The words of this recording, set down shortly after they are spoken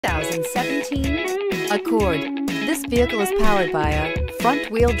2017 Accord. This vehicle is powered by a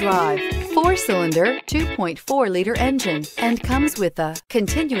front-wheel drive, 4-cylinder, 2.4-liter engine, and comes with a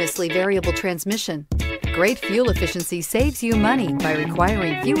continuously variable transmission. Great fuel efficiency saves you money by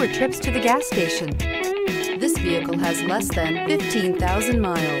requiring fewer trips to the gas station. This vehicle has less than 15,000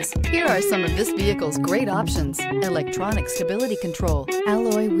 miles. Here are some of this vehicle's great options: electronic stability control,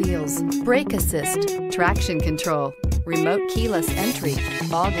 alloy wheels, brake assist, traction control, remote keyless entry,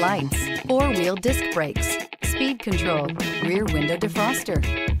 fog lights, 4-wheel disc brakes, speed control, rear window defroster.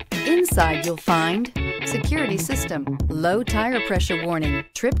 Inside you'll find security system, low tire pressure warning,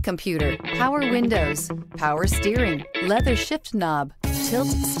 trip computer, power windows, power steering, leather shift knob, tilt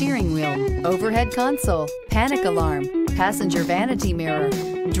steering wheel, overhead console, panic alarm, passenger vanity mirror.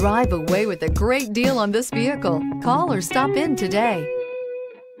 Drive away with a great deal on this vehicle. Call or stop in today.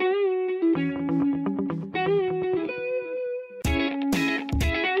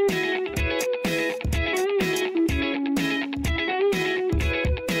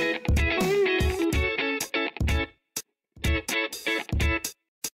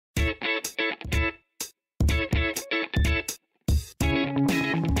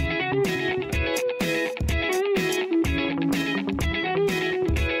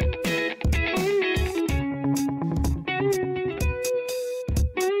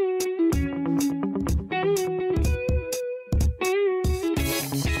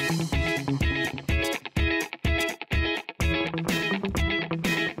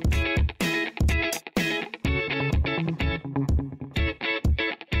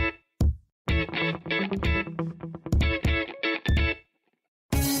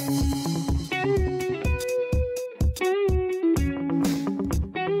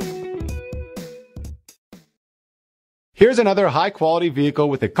 Here's another high-quality vehicle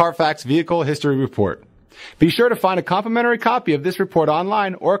with a Carfax Vehicle History Report. Be sure to find a complimentary copy of this report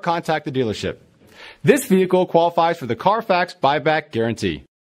online or contact the dealership. This vehicle qualifies for the Carfax Buyback Guarantee.